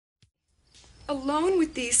Alone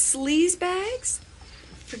with these sleaze bags?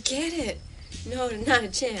 Forget it. No, not a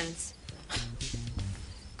chance.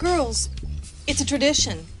 Girls, it's a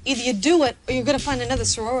tradition. Either you do it or you're gonna find another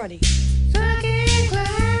sorority.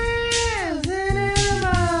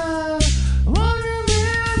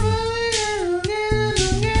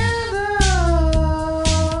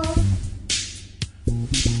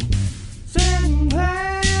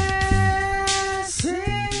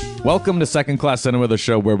 Welcome to Second Class Cinema, the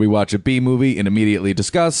show where we watch a B movie and immediately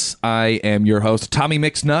discuss. I am your host, Tommy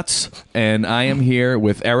Mixnuts, and I am here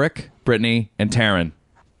with Eric, Brittany, and Taryn.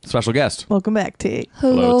 Special guest. Welcome back, T.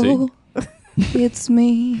 Hello, it's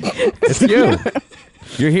me. It's you.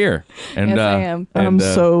 You're here. And, Yes, I am. I'm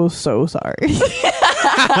so sorry.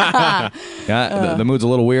 The mood's a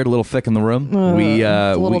little weird, a little thick in the room. It's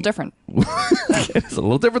a little different. It's a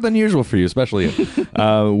little different than usual for you, especially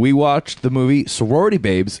you. We watched the movie Sorority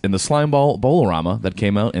Babes in the Slimeball Bowl-O-Rama that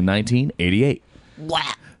came out in 1988. Wow.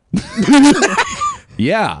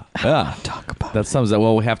 Yeah. Talk about That sums up.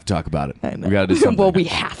 Well, we have to talk about it. I know. We got to do something. Well, we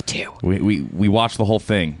have to. We watched the whole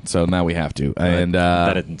thing, so now we have to. And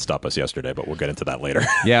that didn't stop us yesterday, but we'll get into that later.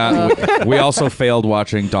 yeah, we also failed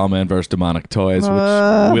watching Dollman vs. Demonic Toys, which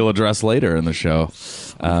we'll address later in the show.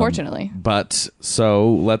 Unfortunately. But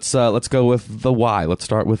so let's go with the why. Let's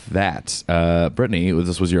start with that. Brittany,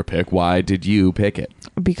 this was your pick. Why did you pick it?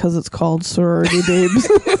 because it's called Sorority Babes.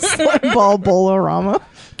 Slimeball Bowl-O-Rama.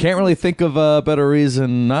 Can't really think of a better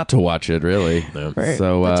reason not to watch it, really. No. Right.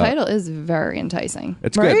 So The title is very enticing.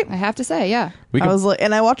 it's Right? good. I have to say, yeah. We I can, was like,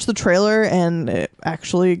 and I watched the trailer and it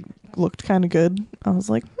actually looked kind of good. I was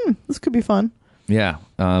like, this could be fun. yeah.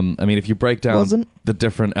 I mean, if you break down Wasn't. the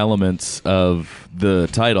different elements of the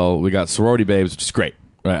title, we got Sorority Babes, which is great.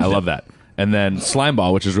 Right, I love that. And then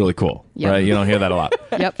Slimeball, which is really cool. Yep. Right, you don't hear that a lot.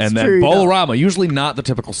 Yep. And It's then true, you don't. Bowl-O-Rama, usually not the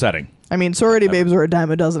typical setting. I mean, Sorority Babes were a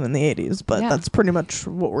dime a dozen in the 80s, but Yeah. that's pretty much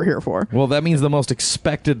what we're here for. Well, that means the most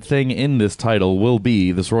expected thing in this title will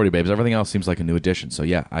be the Sorority Babes. Everything else seems like a new addition. So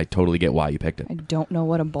yeah, I totally get why you picked it. I don't know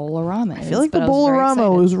what a Bowl-O-Rama is. I feel like but the I was very Bowl-O-Rama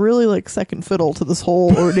excited. was really like second fiddle to this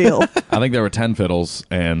whole ordeal. I think there were 10 fiddles,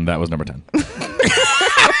 and that was number 10.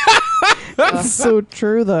 That's so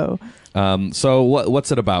true, though. So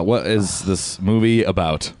what's it about? What is this movie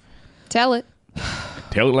about? Tell it.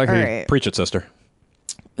 Tell it like All a... right. Preach it, sister.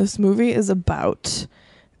 This movie is about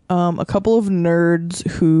a couple of nerds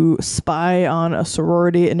who spy on a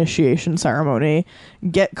sorority initiation ceremony,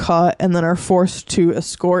 get caught, and then are forced to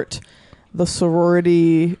escort the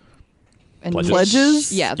sorority And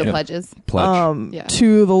Pledges? Yeah, the Yeah. pledges. Pledge. Yeah.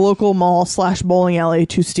 to the local mall / bowling alley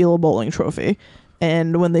to steal a bowling trophy.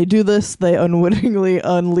 And when they do this, they unwittingly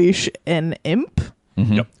unleash an imp,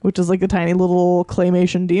 Yep. which is like a tiny little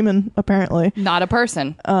claymation demon, apparently. Not a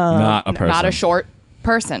person. Not a person. Not a short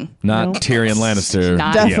person. Not No. Tyrion Lannister.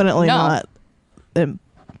 Not- Definitely No. not imp.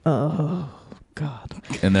 Oh, God.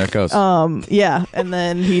 And there it goes. Yeah, and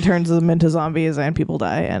then he turns them into zombies and people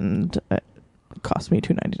die, and it cost me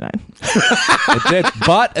 $2.99. It did.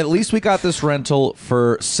 But at least we got this rental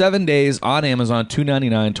for 7 days on Amazon,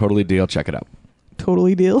 $2.99. Totally deal. Check it out.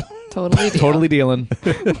 Totally deal. Totally deal. Totally dealing.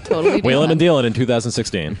 Totally Wheeling and dealing. dealing in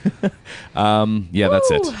 2016. Yeah,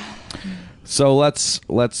 that's it. So let's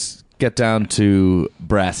get down to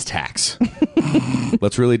brass tacks.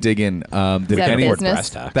 Let's really dig in. Did that any business? Brass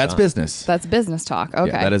tacks, That's huh? business. That's business talk.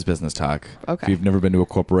 Okay. Yeah, that is business talk. Okay. If you've never been to a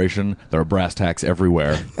corporation, there are brass tacks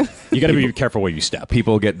everywhere. You got to be careful where you step.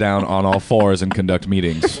 People get down on all fours and conduct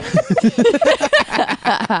meetings.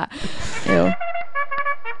 Ew.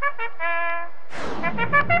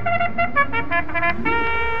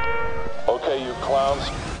 Okay, you clowns,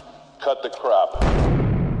 cut the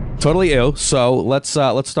crap. Totally ill. So let's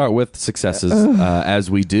start with successes as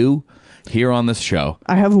we do here on this show.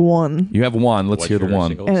 I have one. You have one. Let's What's hear the your one.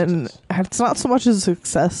 single And success? it's not so much a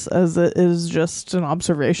success as it is just an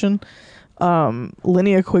observation.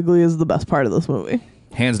 Linnea Quigley is the best part of this movie.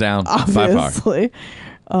 Hands down, by far. Obviously.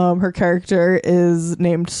 Her character is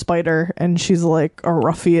named Spider, and she's like a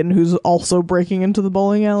ruffian who's also breaking into the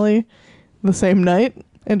bowling alley the same night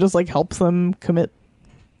and just like helps them commit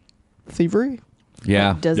thievery.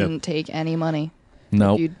 Yeah. Doesn't take any money.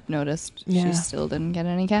 No. If you noticed, Yeah. she still didn't get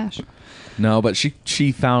any cash. No, but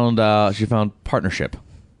she found partnership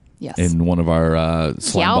Yes. in one of our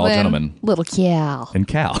slime ball Calvin. gentlemen. Little Cal. And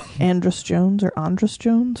Cal. Andrus Jones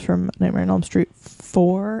from Nightmare on Elm Street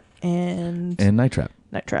 4 and And Night Trap.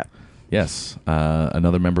 Night Trap. Yes.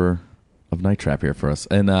 Another member of Night Trap here for us.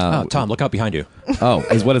 And Oh, Tom, look out behind you.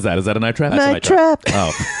 what is that? Is that a Night Trap? That's a Night Trap.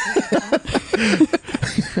 Oh.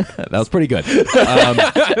 That was pretty good.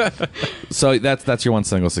 So that's your one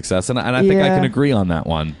single success, and I think I Yeah. can agree on that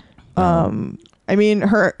one. I I mean,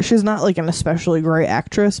 she's not like an especially great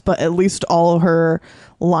actress, but at least all of her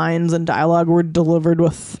lines and dialogue were delivered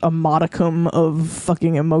with a modicum of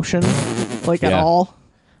fucking emotion, like at all.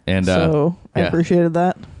 And so I appreciated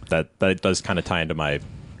that. That does kind of tie into my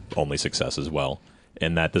only success as well,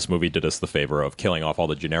 in that this movie did us the favor of killing off all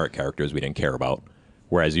the generic characters we didn't care about,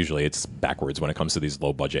 whereas usually it's backwards when it comes to these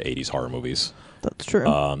low-budget 80s horror movies. That's true.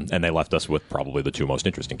 And they left us with probably the two most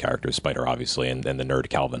interesting characters, Spider, obviously, and the nerd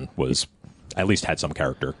Calvin was at least had some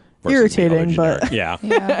character. Irritating, but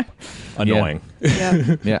yeah. Annoying.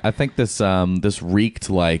 Yeah, I think this reeked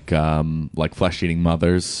like Flesh-Eating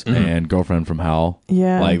Mothers and Girlfriend from Hell.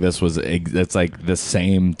 Yeah, like it's like the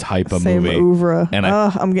same type of same movie. Oeuvre. And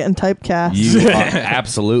I'm getting typecast. You are,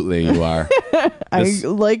 absolutely, you are.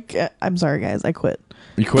 I'm sorry, guys. I quit.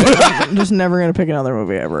 You quit? I'm just never gonna pick another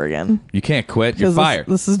movie ever again. You can't quit. You're fired.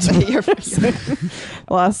 This is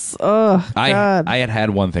last. God. I had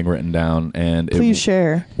one thing written down, and please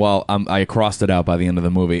share. Well, I crossed it out by the end of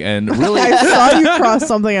the movie, and really, I saw you cross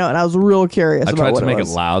something out, and I was real curious. I tried to make it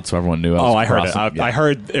loud so everyone knew. I heard it. I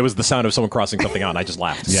heard it was the sound of someone crossing something out, and I just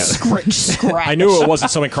laughed. Yeah, scratch. I knew it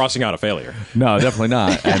wasn't someone crossing out a failure. No, definitely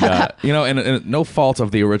not. And and no fault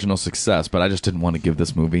of the original success, but I just didn't want to give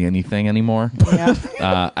this movie anything anymore. Yeah.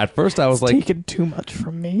 At first, I was like, taking too much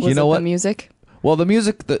from me. Was you know it what? The music? Well, the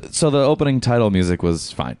music. So the opening title music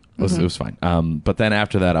was fine. It was fine. But then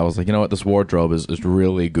after that, I was like, you know what? This wardrobe is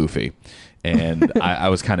really goofy, and I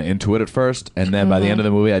was kind of into it at first, and then by the end of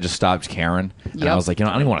the movie, I just stopped caring, and I was like, I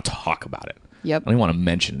don't even want to talk about it. Yep. I don't even want to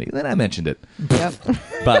mention it. Then I mentioned it. Yep.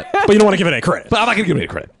 But you don't want to give it any credit. But I'm not going to give it any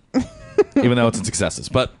credit, even though it's in successes.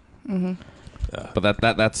 But. But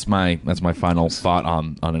that's my final thought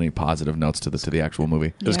on any positive notes to the actual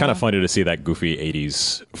movie. It was kind of funny to see that goofy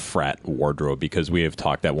 80s frat wardrobe, because we have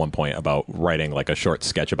talked at one point about writing like a short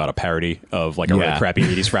sketch about a parody of like a really crappy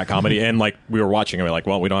 80s frat comedy, and like we were watching and we were like,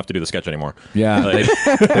 well, we don't have to do the sketch anymore. Yeah,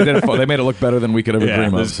 they made it look better than we could ever dream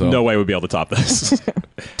of. There's So. no way we'd be able to top this.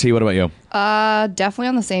 T, what about you? Definitely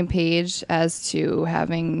on the same page as to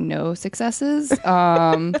having no successes.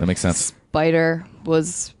 That makes sense. Spider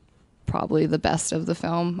was probably the best of the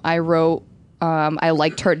film. I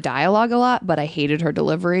liked her dialogue a lot, but I hated her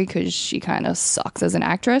delivery because she kind of sucks as an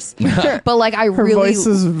actress. But like, her voice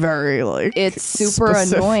is very like it's super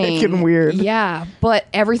specific annoying and weird. Yeah, but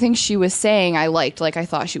everything she was saying, I liked. Like, I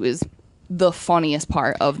thought she was the funniest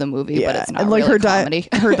part of the movie, but it's not and like really comedy.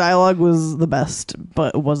 her dialogue was the best,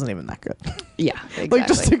 but it wasn't even that good. Yeah, exactly. Like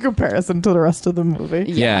just in comparison to the rest of the movie.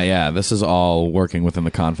 Yeah. This is all working within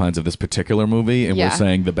the confines of this particular movie, and we're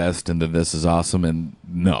saying the best and that this is awesome, and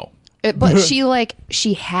no. But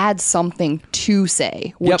she had something to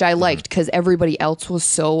say, which I liked, because everybody else was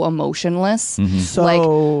so emotionless. So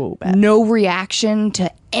like bad. no reaction to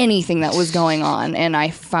anything that was going on, and I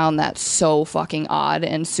found that so fucking odd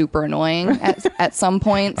and super annoying at some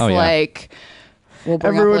points. Oh, yeah. Like, we'll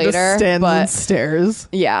bring everyone up later, just stands but and stares.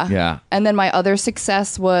 yeah. And then my other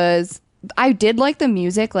success was, I did like the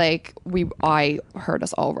music. Like, I heard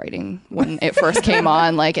us all writing when it first came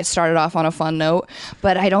on. Like, it started off on a fun note,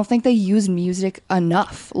 but I don't think they used music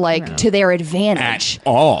enough, like to their advantage At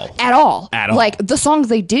all. Like, the songs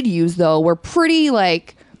they did use though were pretty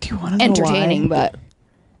like entertaining, but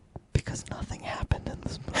because nothing happened in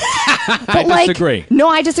this movie. but I disagree. No,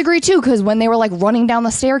 I disagree too, because when they were like running down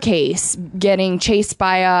the staircase, getting chased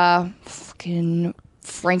by a fucking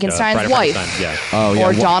Frankenstein's wife,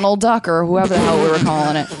 or Donald Duck, or whoever the hell we were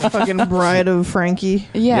calling it. Fucking Bride of Frankie.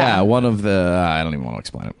 Yeah, one of the I don't even want to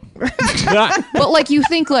explain it. But like, you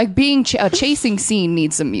think like being a chasing scene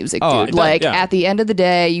needs some music, Oh, dude. Like, yeah. at the end of the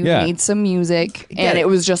day, you need some music, and it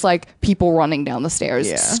was just like people running down the stairs,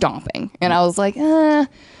 stomping, and I was like,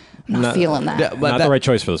 I'm not feeling that. Yeah, but Not the right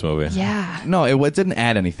choice for this movie. Yeah. No, it didn't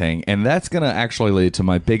add anything, and that's going to actually lead to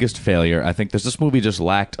my biggest failure. I think this movie just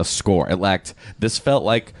lacked a score. This felt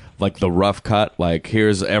like the rough cut, like,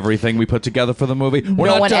 here's everything we put together for the movie. We're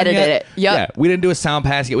No not one done edited yet. it. Yep. Yeah, we didn't do a sound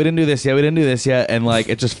pass yet. We didn't do this yet. We didn't do this yet. And, like,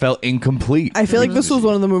 it just felt incomplete. I feel like this was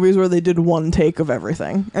one of the movies where they did one take of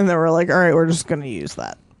everything, and they were like, all right, we're just going to use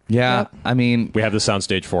that. Yeah, I mean... We have the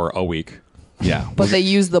soundstage for a week. Yeah. But they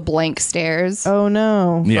used the blank stares Oh,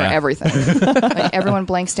 no. for everything. Like, everyone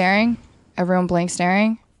blank staring.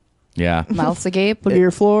 Yeah. Mouths agape. Look at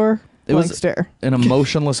your floor. It Blank was stare. an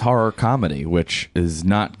emotionless horror comedy, which is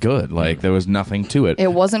not good. Like, there was nothing to it.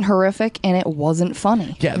 It wasn't horrific, and it wasn't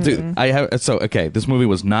funny. Yeah, dude. This movie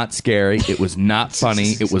was not scary. It was not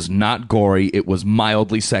funny. It was not gory. It was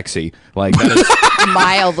mildly sexy. Like, that is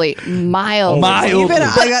Mildly. Even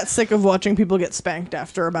I got sick of watching people get spanked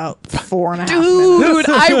after about 4.5 minutes. Dude,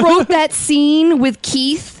 I wrote that scene with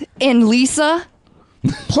Keith and Lisa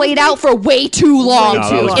played out for way too long. Way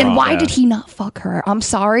too long. And why Yeah. did he not fuck her? I'm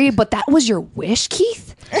sorry, but that was your wish,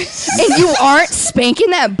 Keith? And you aren't spanking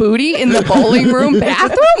that booty in the bowling room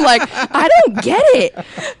bathroom? Like, I don't get it.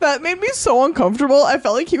 That made me so uncomfortable. I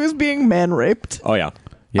felt like he was being man raped. Oh yeah.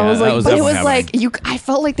 Yeah, I was that like, was But it definitely was happening. like, I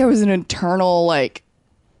felt like there was an internal, like,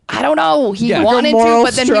 I don't know. He Yeah. wanted Like a to, moral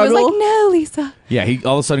but then he was struggle. like, no, Lisa. Yeah, he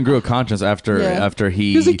all of a sudden grew a conscience after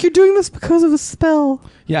he He was like, "You're doing this because of a spell.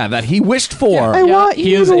 yeah, that he wished for. I want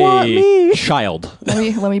He you is to want me." a child Let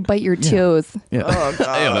me bite your toes. Yeah. Oh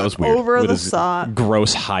god, Yeah, that was weird. Over with the his sock,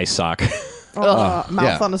 gross high sock. mouth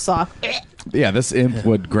yeah. on a sock. Yeah, this imp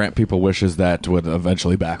would grant people wishes that would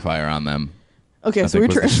eventually backfire on them. Okay, I so we're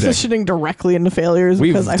think was the transitioning directly into failures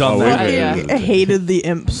We've because I done that. fucking hated the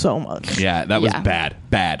imp so much. Yeah, that was Yeah.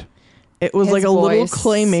 bad. It was His like a little voice.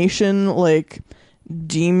 claymation, like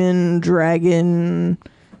demon dragon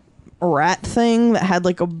rat thing that had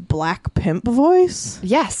like a black pimp voice.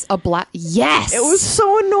 Yes, a black. Yes, It was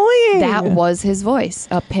so annoying. that was his voice,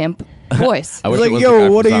 a pimp voice. I wish like, it was the guy yo,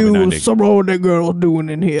 from what are Zombie you 90. sorority girl doing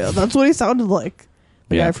in here? That's what he sounded like.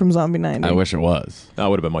 The Yeah. guy from Zombie 90. I wish it was. That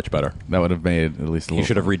would have been much better. That would have made at least a He little.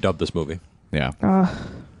 should have redubbed this movie. Yeah.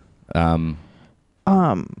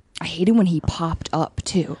 I hated when he popped up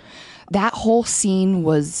too. That whole scene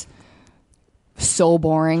was so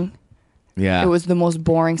boring. Yeah. It was the most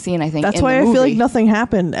boring scene I think. That's in why the I feel like movie. nothing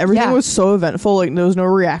happened. Everything Yeah. was so eventful. Like there was no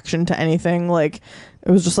reaction to anything. Like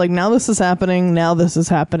it was just like, now this is happening. Now this is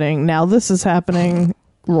happening. Now this is happening.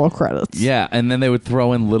 Roll credits. Yeah, and then they would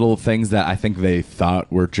throw in little things that I think they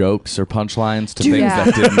thought were jokes or punchlines to Dude, things yeah.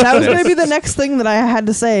 that didn't. That was going to exist. be the next thing that I had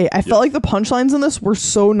to say. I felt like the punchlines in this were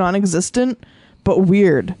so non-existent, but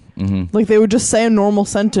weird. Mm-hmm. Like they would just say a normal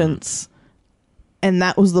sentence, and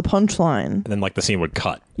that was the punchline. And then like the scene would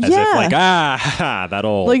cut. As Yeah. if like, haha, that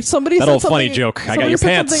old Like somebody that said old something, funny joke. I got somebody your said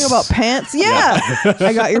pants. something about pants. Yeah,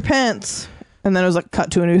 I got your pants. And then it was like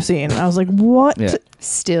cut to a new scene. I was like, what? Yeah.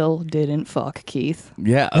 Still didn't fuck Keith.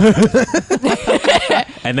 Yeah.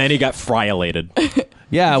 And then he got friolated.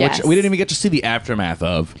 Yeah, Yes. which we didn't even get to see the aftermath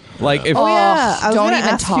of. Like if Oh yeah, I was don't going to even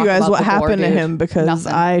ask talk you guys about what the gore, happened to dude. him because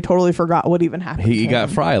Nothing. I totally forgot what even happened. he to got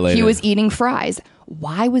him. friolated. He was eating fries.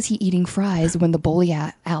 Why was he eating fries when the bowling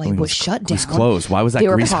alley was shut down? It was closed. Why was that They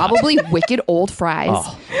were grease hot? probably wicked old fries.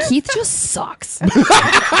 Keith just sucks.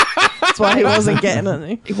 That's why he wasn't getting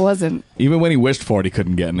any. It wasn't. Even when he wished for it, he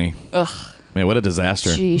couldn't get any. Ugh. Man, what a disaster.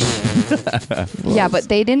 Sheesh. Yeah, but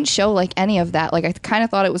they didn't show like any of that. Like I kind of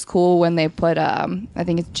thought it was cool when they put I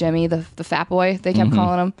think it's Jimmy, the fat boy, they kept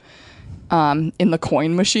calling him, in the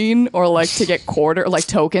coin machine or like to get quarter like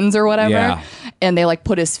tokens or whatever. Yeah. And they like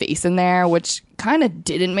put his face in there, which kind of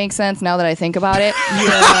didn't make sense now that I think about it.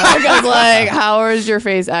 Yeah. Because like how is your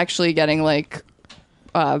face actually getting like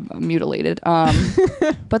mutilated?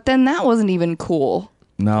 But then that wasn't even cool.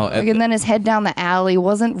 No, Like, and then his head down the alley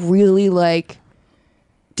wasn't really like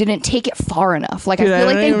didn't take it far enough. Like Dude, I I feel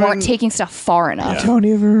like don't they even- weren't taking stuff far enough. Yeah. Don't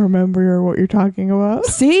even remember what you're talking about.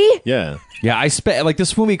 See? Yeah. yeah, like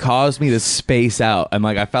this movie caused me to space out, and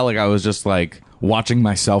like I felt like I was just like watching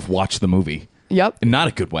myself watch the movie, Yep. in not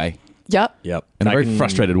a good way, Yep. Yep. in a I very can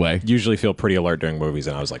frustrated way. Usually feel pretty alert during movies,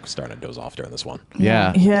 and I was like starting to doze off during this one.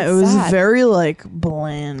 Yeah, Yeah, it It's was sad. very like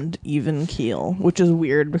bland, even keel, which is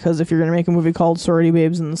weird because if you're gonna make a movie called Sorority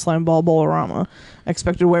Babes and the Slimeball Bowl-O-Rama, I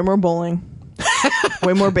expected way more bowling,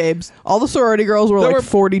 way more babes. All the sorority girls were There like were-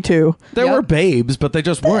 42. there Yep. were babes, but they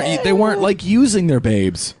just weren't. They weren't like using their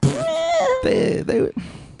babes. they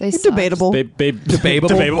They sucked. Debatable.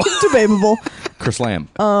 Debatable. Debatable. Chris Lamb.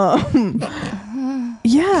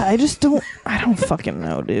 Yeah, I don't fucking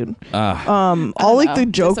know, dude. All like know. the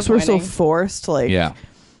jokes were so Disappointing. forced. Like, Yeah,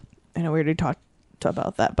 I know we already talked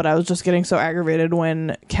about that, but I was just getting so aggravated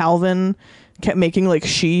when Calvin kept making like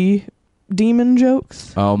she demon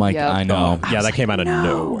jokes, oh my, Yep. I know. Yeah, that came out of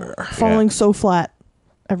nowhere. falling so flat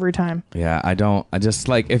every time. Yeah, I just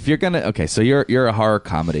like if you're gonna so you're a horror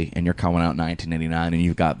comedy and you're coming out in 1989 and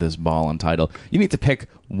you've got this ball and title, you need to pick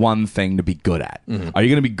one thing to be good at. Are you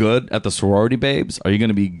gonna be good at the Sorority Babes? Are you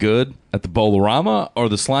gonna be good at the Bowl-O-Rama or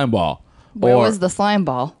the Slime Ball? Where or was the slime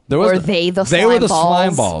ball? there was Or they the slime they were the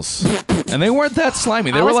balls? slime balls, and they weren't that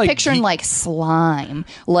slimy. They I were was like picturing like slime,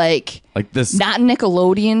 like this. not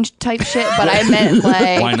Nickelodeon type shit, but I meant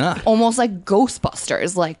like Why not? almost like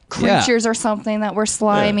Ghostbusters, like Yeah. creatures or something that were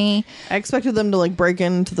slimy. I expected them to like break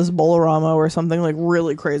into this Bowl-O-Rama where something like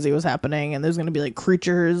really crazy was happening, and there's gonna be like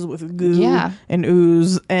creatures with goo Yeah. and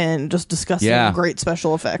ooze and just disgusting Yeah. great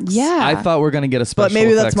special effects. Yeah. I thought we are gonna get a special. But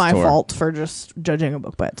maybe that's effects my tour. fault for just judging a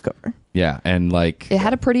book by its cover. Yeah, and like It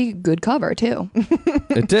had a pretty good cover too.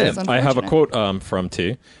 it did. It's I have a unfortunate. quote from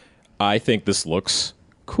T. I think this looks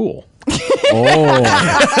cool.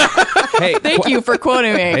 Oh. Hey, Thank you for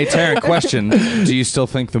quoting me. Hey, Taryn, question. Do you still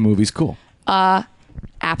think the movie's cool?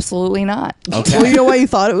 Absolutely not. Okay. Well, you know why you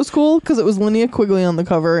thought it was cool? Because it was Linnea Quigley on the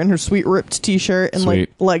cover in her sweet ripped t-shirt and like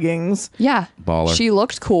Sweet. leggings. Yeah. Baller. She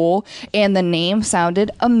looked cool and the name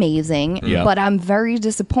sounded amazing. Yeah. But I'm very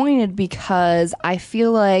disappointed because I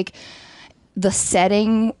feel like the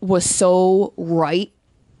setting was so right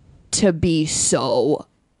to be so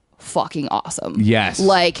fucking awesome. Yes.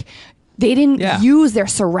 Like they didn't Yeah. use their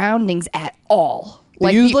surroundings at all.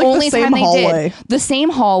 Like used, the like, the only same time they hallway. did the same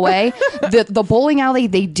hallway, the bowling alley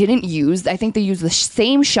they didn't use. I think they used the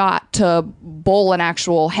same shot to bowl an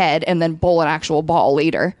actual head and then bowl an actual ball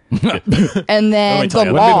later. And then tell the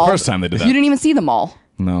you, wouldn't be the mall. first time they did that. You didn't even see the mall.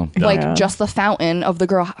 No. Like Yeah. just the fountain of the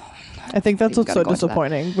girl. I think that's You what's gotta so go into that.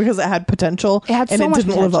 disappointing because it had potential It had and so it much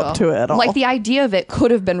didn't live up potential. to it at all. Like the idea of it could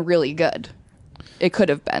have been really good. It could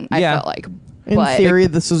have been. I Yeah. felt like. in But theory,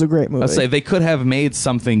 this is a great movie. I'll say they could have made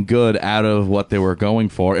something good out of what they were going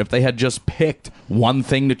for if they had just picked one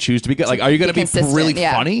thing to choose to be good. Like, are you going to be consistent, really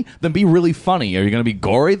yeah. funny? Then be really funny. Are you going to be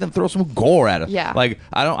gory? Then throw some gore at it. Yeah. Like,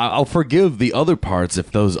 I'll forgive the other parts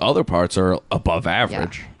if those other parts are above yeah.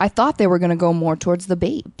 average. I thought they were going to go more towards the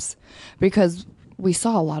babes because we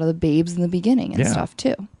saw a lot of the babes in the beginning and Yeah. stuff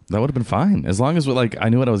too. That would have been fine as long as like I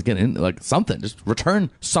knew what I was getting into. Like something, just return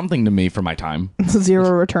something to me for my time. Zero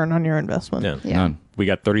return on your investment. Yeah. Yeah. None. We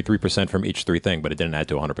got 33% from each three thing, but it didn't add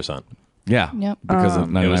to 100%. Yeah. Yep. Because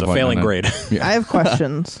of It was a 99.99. failing grade. Yeah. I have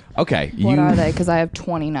questions. Okay. What you are they? Because I have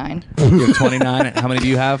 29. you have 29. How many do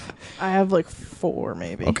you have? I have like 4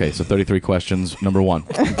 maybe. Okay, so 33 questions. Number 1.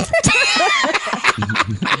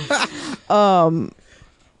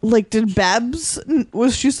 Like, did Babs,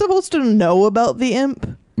 was she supposed to know about the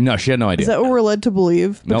imp? No, she had no idea. Is that what we're led to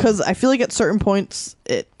believe? Nope. Because I feel like at certain points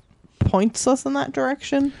it points us in that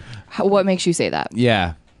direction. What makes you say that?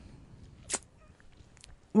 Yeah.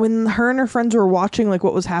 When her and her friends were watching like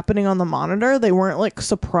what was happening on the monitor, they weren't like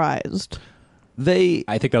surprised. They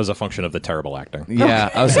I think that was a function of the terrible acting. Yeah,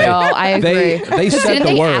 I was saying. No, I agree. They said Didn't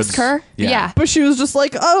the they words. ask her? Yeah. But she was just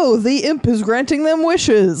like, "Oh, the imp is granting them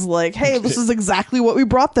wishes. Like, hey, this is exactly what we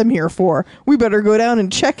brought them here for. We better go down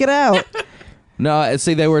and check it out." No,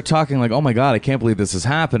 see, they were talking like, "Oh my god, I can't believe this is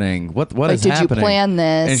happening. What Like, is did you happening?" plan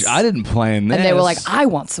this? And I didn't plan this. And they were like, I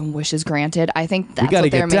want some wishes granted. I think that's gotta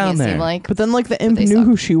what they get were making down it there. seem like. But then like the imp they knew suck.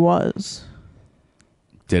 who she was.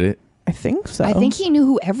 "Did it?" I think so. I think he knew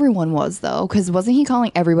who everyone was, though, because wasn't he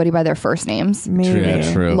calling everybody by their first names? maybe.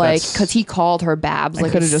 Yeah, true. Like, That's- because he called her Babs. I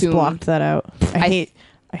Like, could have just assumed- blocked that out.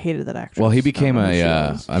 I hated that actress. Well, he I became don't know who she a.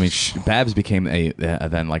 was. I mean, Babs became a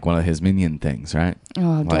then like one of his minion things, right?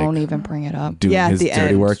 Oh, Like, don't even bring it up. doing yeah, at his the dirty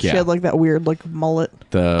end, work. she Yeah, had like that weird like mullet.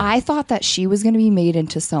 the I thought that she was going to be made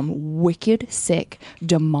into some wicked, sick,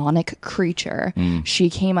 demonic creature. She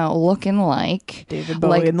came out looking like David Bowie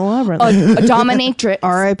like in the Labyrinth. a dominatrix.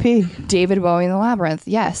 R.I.P. David Bowie in the Labyrinth.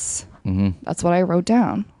 Yes, that's what I wrote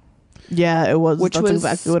down. Yeah, it was. Which That's was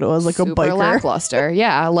exactly what it was. Like a super biker, lackluster.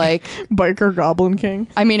 Yeah, like biker Goblin King.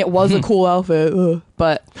 I mean, it was a cool outfit,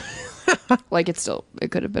 but like it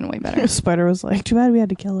could have been way better. Spider was like, "Too bad we had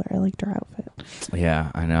to kill her. I liked her outfit."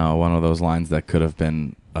 yeah, I know one of those lines that could have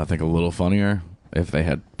been, I think, a little funnier if they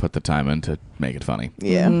had put the time in to make it funny.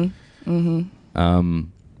 Yeah.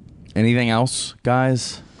 Anything else,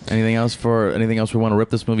 guys? Anything else we want to rip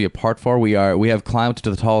this movie apart for? We have climbed to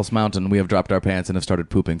the tallest mountain. We have dropped our pants and have started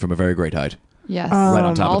pooping from a very great height. Yes, Right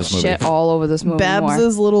on top of I'll this movie. shit all over this movie. more.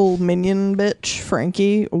 Babs's little minion bitch,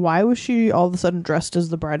 Frankie. Why was she all of a sudden dressed as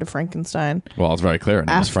the Bride of Frankenstein Well, it's very clear. And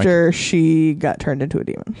it was Frank. after she got turned into a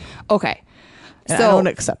demon? Okay, And so I don't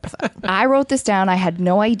accept that. I wrote this down. I had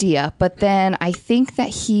no idea, but then I think that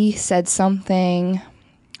he said something.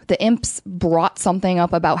 The imps brought something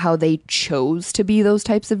up about how they chose to be those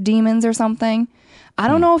types of demons or something. I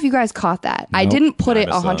don't know if you guys caught that. I Nope. didn't put I it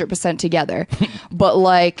missed that. 100% together, but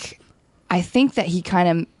like I think that he kind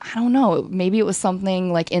of, I don't know, maybe it was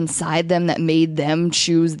something like inside them that made them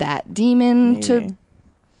choose that demon to Maybe.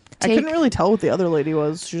 I take. couldn't really tell what the other lady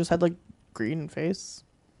was. She just had like green face.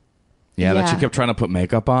 Yeah, that Yeah. she kept trying to put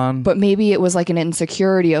makeup on. But maybe it was like an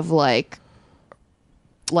insecurity of like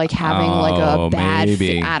having like Oh, a bad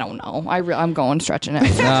maybe. I don't know. I'm going stretching it. no,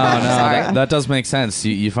 Sorry. that does make sense.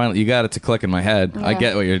 You finally you got it to click in my head. I Yeah.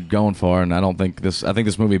 get what you're going for, and I don't think this. I think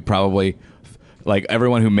this movie probably, like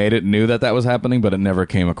everyone who made it knew that was happening, but it never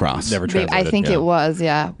came across. Never Maybe- translated. I think yeah. it was,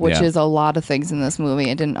 yeah, which Yeah. is a lot of things in this movie.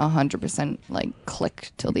 It didn't 100% like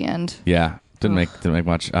click till the end. Yeah, didn't make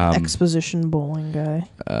much. Exposition bowling guy.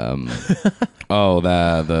 Oh,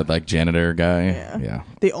 the like janitor guy. Yeah.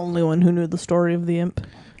 The only one who knew the story of the imp.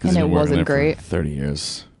 Because And he's it been working wasn't there for great. 30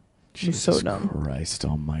 years. She's so Jesus dumb. Christ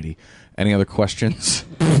Almighty. Any other questions?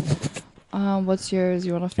 What's yours?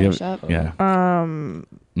 You want to finish up? Yeah.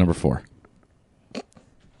 Number 4.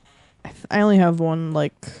 I only have one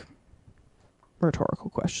rhetorical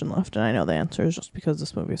question left, and I know the answer is just because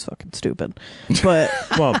this movie is fucking stupid. But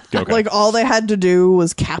Well, okay. like all they had to do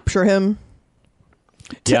was capture him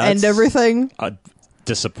to end it's everything. A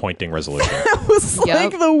disappointing resolution. It was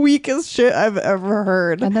like the weakest shit I've ever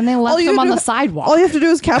heard. And then they left him on the sidewalk. All you have to do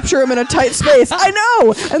is capture him in a tight space. I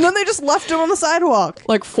know. And then they just left him on the sidewalk.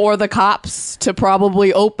 Like for the cops to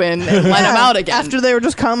probably open and let him out again. After they were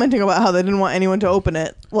just commenting about how they didn't want anyone to open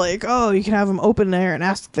it. Like, oh, you can have him open there and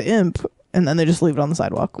ask the imp. And then they just leave it on the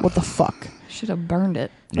sidewalk. What the fuck? Should have burned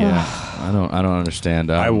it. Yeah. I don't understand.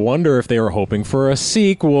 I wonder if they were hoping for a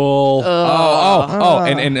sequel.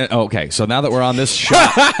 And okay. So now that we're on this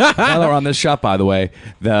shot, by the way,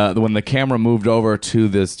 when the camera moved over to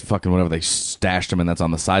this fucking whatever they stashed him in that's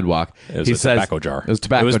on the sidewalk, It was a tobacco jar. It was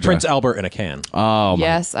tobacco jar. Prince Albert in a can. Oh my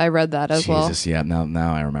Yes, I read that as well. Jesus, yeah.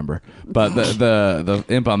 Now I remember. But the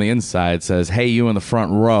imp on the inside says, "Hey, you in the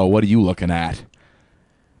front row, what are you looking at?"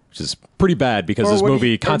 Which is pretty bad because this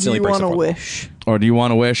movie constantly breaks the do you fourth want wall. to wish? Or do you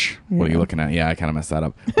want to wish? What are you looking at? Yeah, I kind of messed that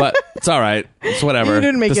up. But it's all right. It's whatever. You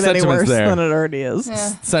didn't make The it any sentiment's worse there. than it already is.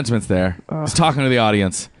 Sentiment's there. He's talking to the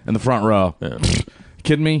audience in the front row. Yeah.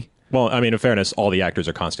 Kidding me? Well, I mean, in fairness, all the actors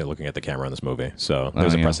are constantly looking at the camera in this movie, so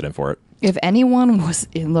there's a yeah. precedent for it. If anyone was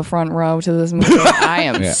in the front row to this movie, I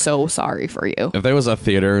am Yeah. so sorry for you. If there was a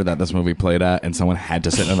theater that this movie played at and someone had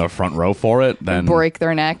to sit in the front row for it, then Break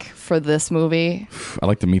their neck for this movie. I'd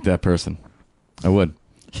like to meet that person. I would,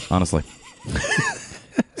 honestly.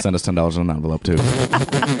 Send us $10 in an envelope too.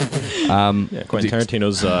 Yeah, Quentin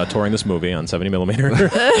Tarantino's touring this movie on 70mm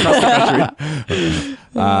across the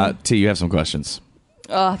country. T, you have some questions.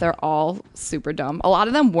 They're all super dumb. A lot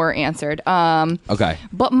of them were answered. Okay.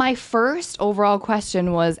 But my first overall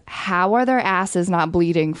question was, how are their asses not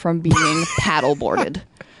bleeding from being paddleboarded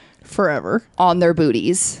Forever. on their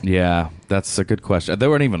booties? Yeah, that's a good question. They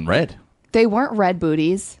weren't even red. They weren't red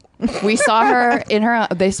booties. We saw her in her,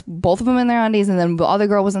 both of them in their undies, and then the other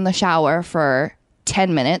girl was in the shower for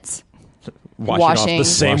 10 minutes. Washing off the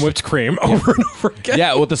same whipped cream over and over again.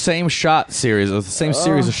 Yeah, with the same shot series, with the same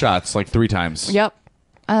series of shots, like 3 times. Yep.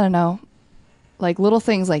 I don't know. Like little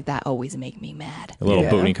things like that always make me mad. A little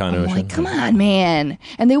booty kind of. I'm like, come on, man.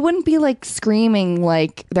 And they wouldn't be like screaming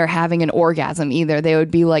like they're having an orgasm either. They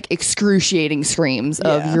would be like excruciating screams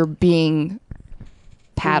of you're being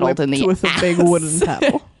paddled in the with a big wooden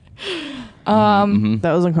paddle.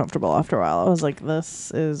 That was uncomfortable after a while. I was like,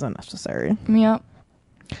 this is unnecessary. Yep.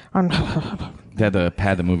 They had to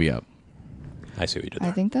pad the movie up. I see what you did I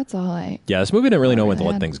there. think that's all I. Yeah, this movie didn't really know when to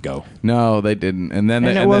let Bad. things go. No, they didn't. And then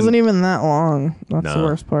And it wasn't even that long. That's the No.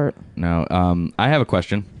 worst part. No. I have a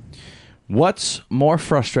question. What's more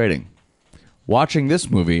frustrating, watching this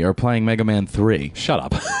movie or playing Mega Man 3? Shut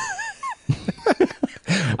up.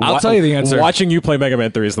 I'll tell you the answer. Watching you play Mega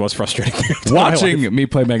Man 3 is the most frustrating thing. in my life. Watching me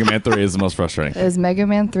play Mega Man 3 is the most frustrating. Is Mega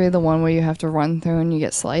Man 3 the one where you have to run through and you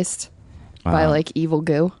get sliced by like evil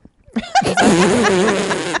goo?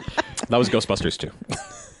 That was Ghostbusters 2.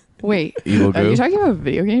 Wait, Evil are goo? you talking about a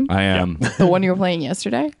video game? I am. The one you were playing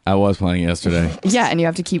yesterday? I was playing yesterday. Yeah, and you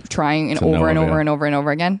have to keep trying and To no over and avail. over and over and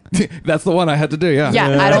over again. That's the one I had to do, yeah.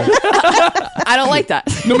 Yeah, I don't. I don't like that.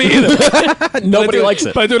 No, me either. Nobody likes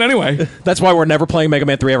it. But I do it anyway. That's why we're never playing Mega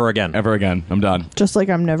Man 3 ever again. Ever again. I'm done. Just like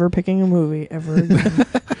I'm never picking a movie ever again.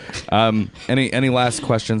 Any last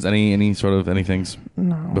questions? Any sort of anythings?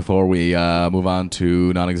 No. Before we move on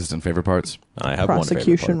to non-existent favorite parts? I have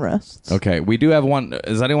Prosecution one favorite rests. Okay, we do have one.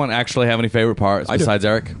 Does anyone actually have any favorite parts I do. besides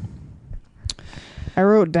Eric? I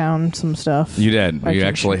wrote down some stuff. You did. I You can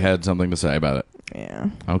actually share. had something to say about it. Yeah.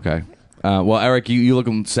 Okay. Well, Eric, you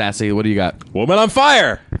looking sassy. What do you got? part. Woman on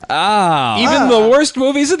Fire. Even the worst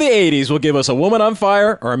movies of the 80s will give us a woman on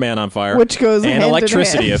fire or a man on fire. Which goes and hand in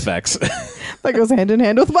electricity hand. effects. That goes hand in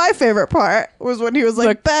hand with my favorite part was when he was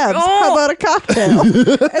like, Babs, how about a cocktail?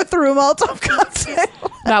 And threw a Molotov cocktail.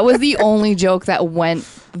 That was the only joke that went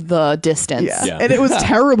the distance. Yeah. Yeah. And it was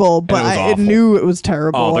terrible, but was I awful. knew it was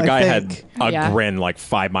terrible. Oh, the I guy think. had a Yeah. grin like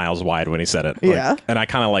 5 miles wide when he said it. Like, Yeah. And I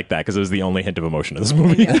kind of like that because it was the only hint of emotion in this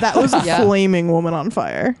movie. That was a Yeah. flaming woman on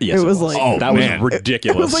fire. Yes, it was like Oh, that man. was it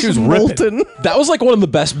ridiculous. was like molten. That was like one of the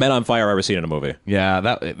best men on fire I've ever seen in a movie. Yeah,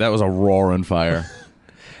 that was a roaring fire.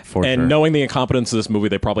 For And sure. knowing the incompetence of this movie,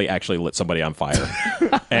 they probably actually lit somebody on fire.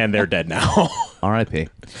 And they're dead now. R.I.P.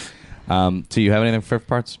 Do you have anything for favorite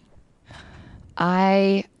parts?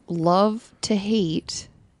 I love to hate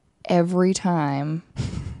every time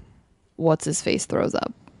what's his face throws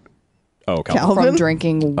up Oh, Calvin? from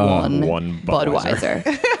drinking one one Budweiser.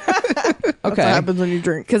 Budweiser. That's what happens when you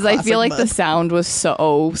drink. Because I feel like classic the sound was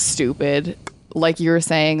so stupid. Like you were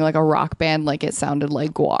saying, like a rock band, like it sounded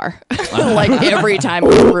like Guar. Like every time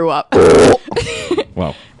we grew up.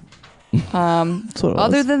 Well, That's what it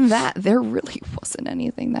Other was. than that, there really wasn't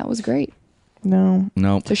anything that was great No.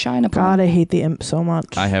 to shine upon. God, I hate the imp so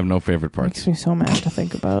much. I have no favorite parts. Makes me so mad to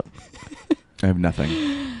think about. I have nothing.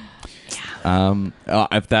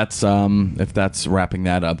 If that's wrapping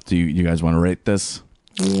that up, do you guys want to rate this?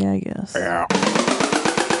 Yeah, I guess.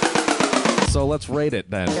 So let's rate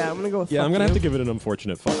it then. Yeah, I'm gonna go with. Yeah, fuck I'm gonna you. have to give it an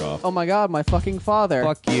unfortunate fuck off. Oh my god, my fucking father.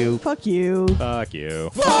 Fuck you. Fuck you. Fuck you.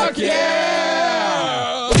 Fuck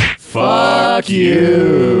yeah! Fuck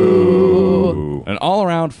you. An all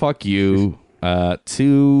around fuck you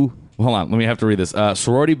to. Hold on, let me have to read this.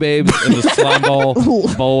 Sorority Babes in the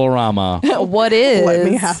Slimeball Bowl-O-Rama. What is Let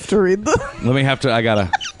me have to read the I gotta.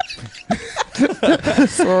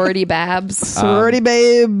 Sorority Babes? Sorority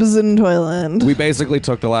Babes in Toyland. We basically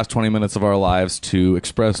took the last 20 minutes of our lives to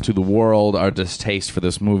express to the world our distaste for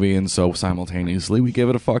this movie, and so simultaneously we give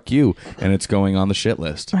it a fuck you, and it's going on the shit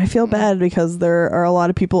list. I feel bad because there are a lot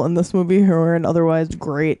of people in this movie who are in otherwise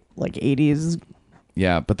great, like 80s.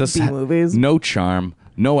 Yeah, but this B-movies. no charm,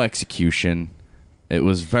 no execution. It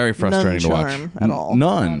was very frustrating to watch. charm at all.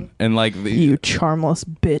 None. And like You charmless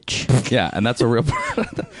bitch. yeah, and that's a real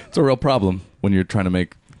it's a real problem when you're trying to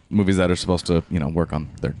make movies that are supposed to, work on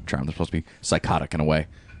their charm. They're supposed to be psychotic in a way.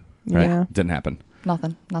 Right? Yeah. Didn't happen.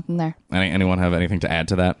 Nothing there. Anyone have anything to add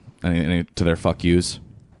to that? Any to their fuck yous?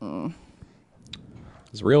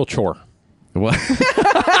 It's a real chore. What?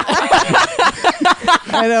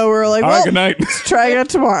 I know, we're like, All well, right, good night. let's try again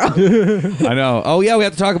tomorrow. I know. Oh yeah, we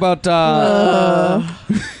have to talk about.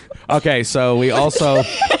 Okay, so we also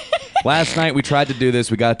last night we tried to do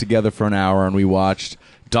this. We got together for an hour and we watched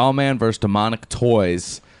Doll Man vs. Demonic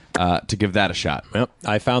Toys to give that a shot. Yep.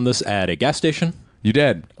 I found this at a gas station You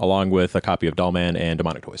did. along with a copy of Dollman and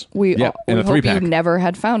Demonic Toys. We Yeah, in a hope 3-pack. you never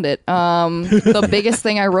had found it. The biggest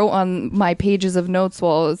thing I wrote on my pages of notes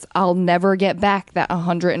was, I'll never get back that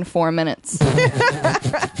 104 minutes.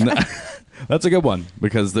 That's a good one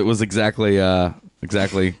because it was exactly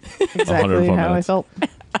Exactly 104 how I minutes. felt.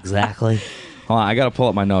 Exactly. Hold on, I gotta pull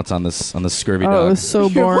up my notes on this scurvy Oh, it dog. was so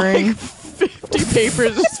boring. 50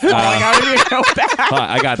 papers just falling out of your notepad. Hold on,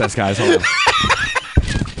 I got this, guys. Hold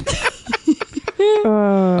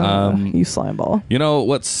on. You slime ball. You know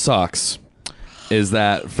what sucks is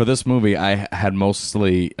that for this movie, I had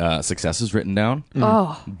mostly successes written down,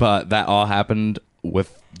 Oh, but that all happened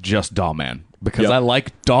with just Doll Man because Yep. I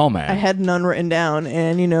like Doll Man. I had none written down,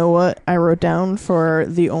 and you know what? I wrote down for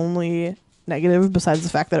the only negative besides the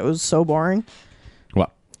fact that it was so boring.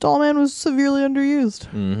 Well, Dollman was severely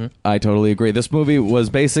underused. I totally agree. This movie was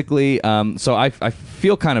basically so I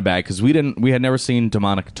feel kind of bad because we had never seen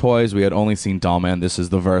Demonic Toys. We had only seen Doll Man. This is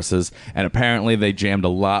the verses, and apparently they jammed a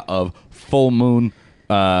lot of full moon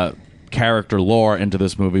character lore into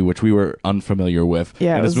this movie, which we were unfamiliar with.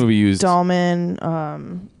 Yeah, and it this was movie used Dollman,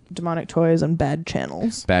 Demonic Toys, and Bad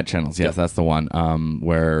Channels. Bad Channels. Yes, that's the one.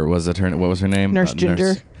 Where was it? What was her name? Nurse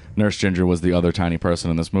Ginger. Nurse Ginger was the other tiny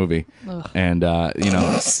person in this movie, and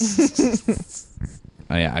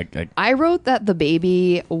yeah, I wrote that the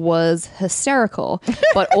baby was hysterical,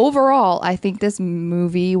 but overall, I think this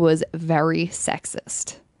movie was very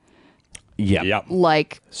sexist. yeah, Yep.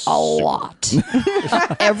 Like a lot.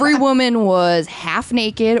 Every woman was half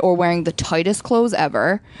naked or wearing the tightest clothes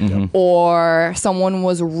ever, or someone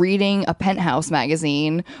was reading a Penthouse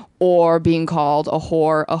magazine, or being called a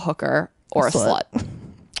whore, a hooker, or a Slut. slut.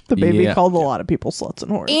 The baby Yeah. called a lot of people sluts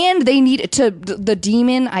and whores. And they needed to, the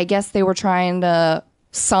demon, I guess they were trying to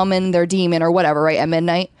summon their demon or whatever, right, at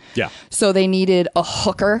midnight. Yeah. So they needed a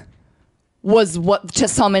hooker, was what to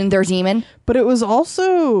summon their demon. But it was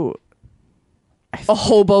also A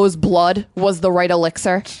hobo's blood was the right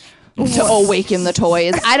elixir to awaken the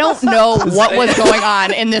toys. I don't know what was going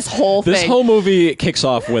on in this whole thing. This whole movie kicks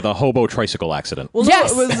off with a hobo tricycle accident. well,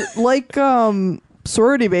 Yes. no, it was like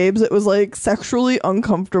Sorority Babes. It was like sexually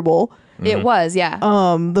uncomfortable. It was, yeah.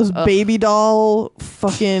 This baby doll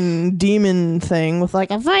fucking demon thing with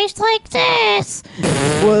like a voice like this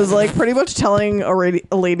was like pretty much telling a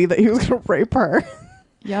lady that he was gonna rape her.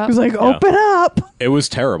 Yep. He was like, "Open up!" It was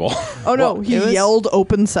terrible. Oh no, Well, he it was- yelled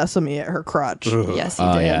 "Open Sesame" at her crotch. Yes, he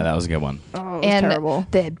oh did. yeah, that was a good one. Oh, it was And terrible.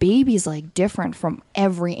 the baby's like different from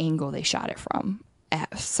every angle they shot it from.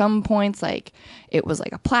 At some points, like it was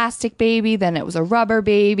like a plastic baby, then it was a rubber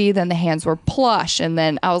baby, then the hands were plush, and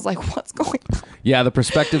then I was like, "What's going on?" Yeah, the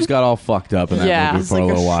perspectives got all fucked up in that Yeah. movie It's for like a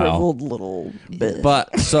a little while. shriveled little bit.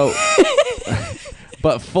 But so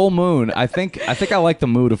But Full Moon, I think I like the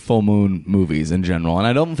mood of Full Moon movies in general, and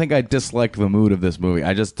I don't think I disliked the mood of this movie.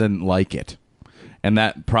 I just didn't like it. And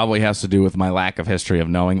that probably has to do with my lack of history of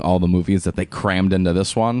knowing all the movies that they crammed into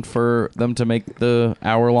this one for them to make the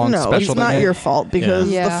hour-long special. No, it's not your fault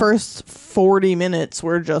because Yeah. the first 40 minutes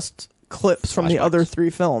were just clips from the other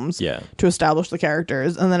 3 films to establish the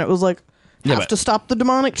characters. And then it was like, have to stop the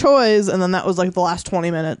demonic toys. And then that was like the last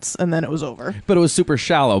 20 minutes. And then it was over. But it was super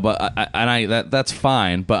shallow. But that's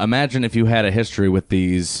fine. But imagine if you had a history with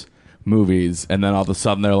these movies and then all of a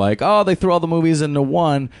sudden they're like, oh, they threw all the movies into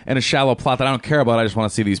one and a shallow plot that I don't care about. I just want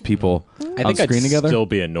to see these people on screen together. I'd still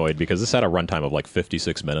be annoyed because this had a runtime of like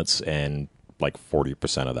 56 minutes and like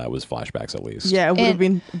 40% of that was flashbacks at least. Yeah, it would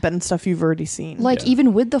have been stuff you've already seen. Like,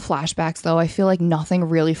 even with the flashbacks, though, I feel like nothing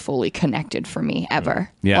really fully connected for me ever.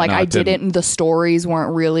 Yeah, like, no, I it didn't. didn't, the stories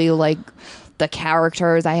weren't really, like, the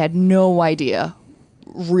characters. I had no idea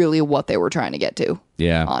really what they were trying to get to.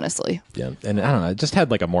 Yeah. Honestly. Yeah, and I don't know, it just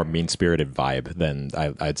had like a more mean-spirited vibe than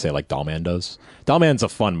I'd say like Dollman does. Dollman's a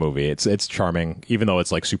fun movie. It's charming, even though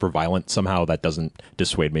it's like super violent. Somehow that doesn't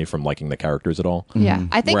dissuade me from liking the characters at all. Yeah,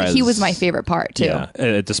 I think he was Whereas- my favorite part, too.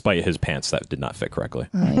 Yeah, despite his pants that did not fit correctly.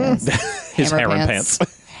 Oh, yes. His Hammer harem pants.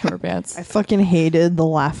 Hammer pants. I fucking hated the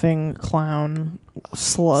laughing clown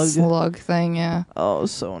slug. Thing, yeah. Oh, it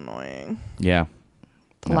was so annoying. Yeah.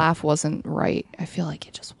 The laugh wasn't right. I feel like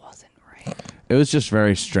it just wasn't right. It was just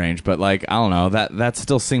very strange, but like I don't know, that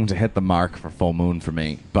still seemed to hit the mark for Full Moon for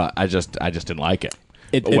me. But I just didn't like it.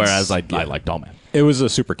 Whereas I like Dollman. It was a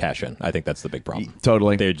super cash-in. I think that's the big problem.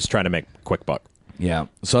 Totally. They were just trying to make quick buck. Yeah.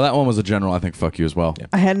 So that one was a general, I think, fuck you as well. Yeah.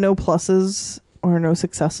 I had no pluses or no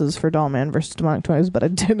successes for Dollman versus Demonic Toys, but I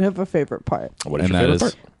did have a favorite part. What is And your that favorite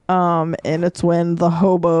is- part? And it's when the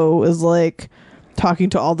hobo is like talking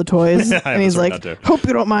to all the toys, I and he's was like, written down, too. "Hope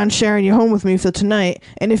you don't mind sharing your home with me for tonight,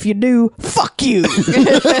 and if you do, fuck you."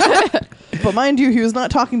 But mind you, he was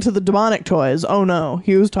not talking to the demonic toys. Oh no,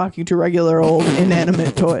 he was talking to regular old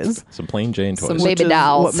inanimate toys. Some plain Jane toys. Some Which baby is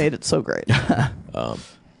dolls. what made it so great.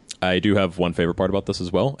 I do have one favorite part about this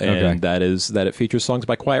as well, and Okay. that is that it features songs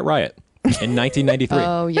by Quiet Riot in 1993.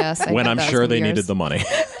 Oh, yes. I when think I'm that was sure gonna they be needed yours. the money.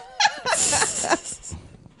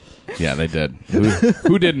 Yeah, they did.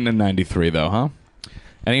 Who didn't in '93 though, huh?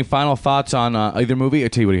 Any final thoughts on either movie? Or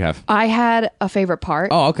T, what do you have? I had a favorite part.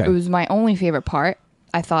 Oh, okay. It was my only favorite part.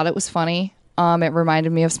 I thought it was funny. It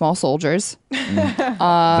reminded me of Small Soldiers.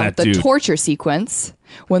 That The dude. torture sequence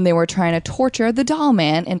when they were trying to torture the doll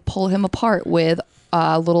man and pull him apart with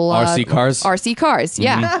little RC cars? RC cars,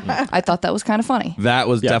 yeah. I thought that was kind of funny. That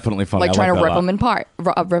was definitely funny. Like I trying to that a rip lot. them apart.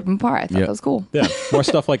 Rip them apart. I thought Yeah. that was cool. Yeah, more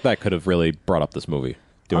stuff like that could have really brought up this movie.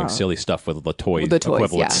 Doing silly stuff with the toy With the toys,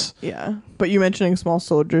 equivalents. Yeah, but you mentioning Small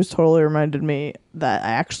Soldiers totally reminded me that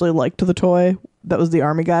I actually liked the toy. That was the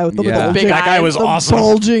army guy with the Yeah. bulging, That guy was the awesome.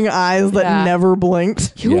 bulging eyes that Yeah. never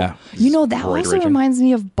blinked. Yeah. You know, that Roid also raging. reminds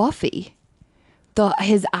me of Buffy.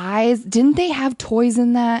 His eyes, didn't they have toys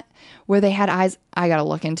in that where they had eyes? I gotta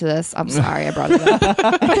look into this. I'm sorry I brought it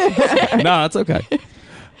up. No, that's okay.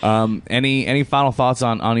 Any final thoughts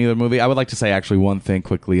on either movie? I would like to say actually one thing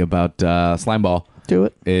quickly about Slimeball. Do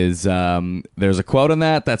it. Is there's a quote in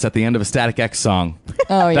that's at the end of a Static X song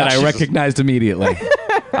Oh, yeah. that I recognized immediately.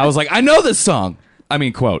 I was like, I know this song. I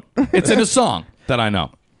mean, quote. It's in a song that I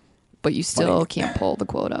know. But you still can't pull the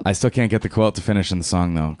quote up. I still can't get the quote to finish in the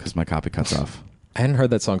song though because my copy cuts off. I hadn't heard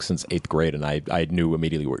that song since 8th grade, and I knew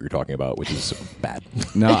immediately what you're talking about, which is bad.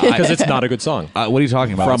 No, Because it's not a good song. what are you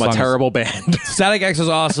talking about? From The a song is- terrible band. Static X is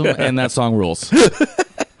awesome, and that song rules.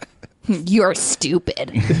 You're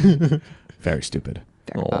stupid. Very stupid.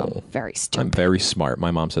 Very stupid. I'm very smart.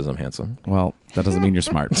 My mom says I'm handsome. Well, that doesn't mean you're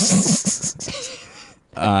smart.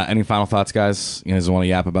 Any final thoughts, guys? You guys want to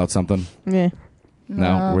yap about something? Yeah.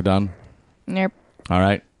 No, we're done. Nope. All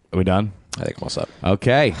right, are we done? I think I'm all set.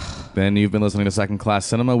 Okay, then you've been listening to Second Class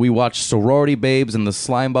Cinema. We watched Sorority Babes and the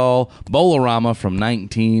Slimeball Bowl-O-Rama from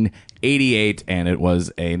 1988, and it was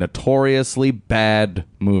a notoriously bad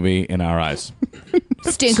movie in our eyes.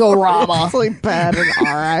 Stinkorama. It's like bad in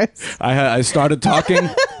our eyes. I started talking,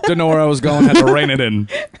 didn't know where I was going, had to rein it in.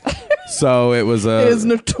 So it was It is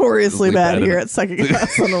notoriously bad bad, here isn't at Second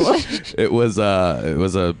Class Cinema. it was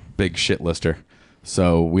a big shit lister.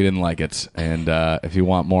 So we didn't like it. And if you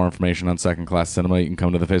want more information on Second Class Cinema, you can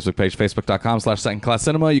come to the Facebook page, facebook.com/Second Class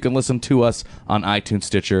Cinema. You can listen to us on iTunes,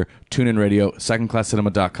 Stitcher, TuneIn Radio,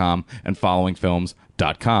 secondclasscinema.com, and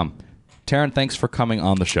followingfilms.com. Taryn, thanks for coming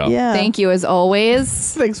on the show. Yeah. Thank you as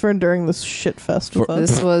always. Thanks for enduring this shit fest with us.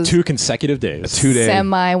 This was 2 consecutive days. 2 days.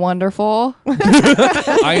 semi wonderful.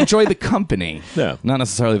 I enjoy the company, Yeah. not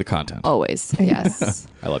necessarily the content. Always. Yes.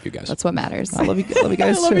 I love you guys. That's what matters. I love you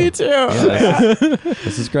guys I love you too.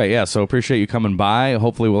 This is great. Yeah, so appreciate you coming by.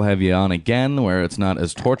 Hopefully we'll have you on again where it's not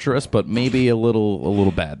as torturous, but maybe a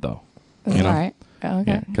little bad though. You know? All right.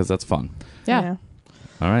 Okay. Because that's fun. Yeah.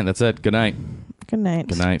 All right, that's it. Good night. Good night.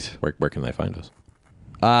 Good night. Where can they find us?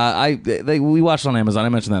 We watched it on Amazon. I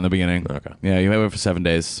mentioned that in the beginning. Okay. Yeah, you have it for 7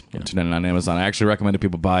 days. $2.99 on Amazon. I actually recommended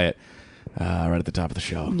people buy it right at the top of the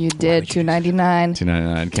show. You did $2.99.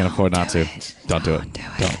 $2.99. Can't afford not to. Don't do it.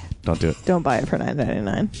 Don't do it. Don't buy it for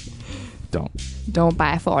 $9.99. Don't. Don't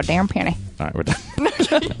buy it for a damn penny. All right, we're done.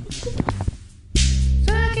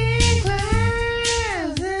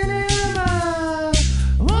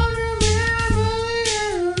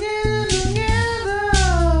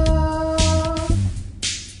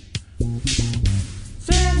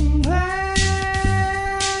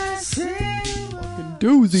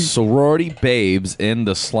 Doozy. Sorority Babes in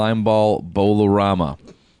the Slimeball Bowl-O-Rama.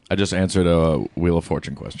 I just answered a Wheel of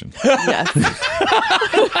Fortune question. Yes.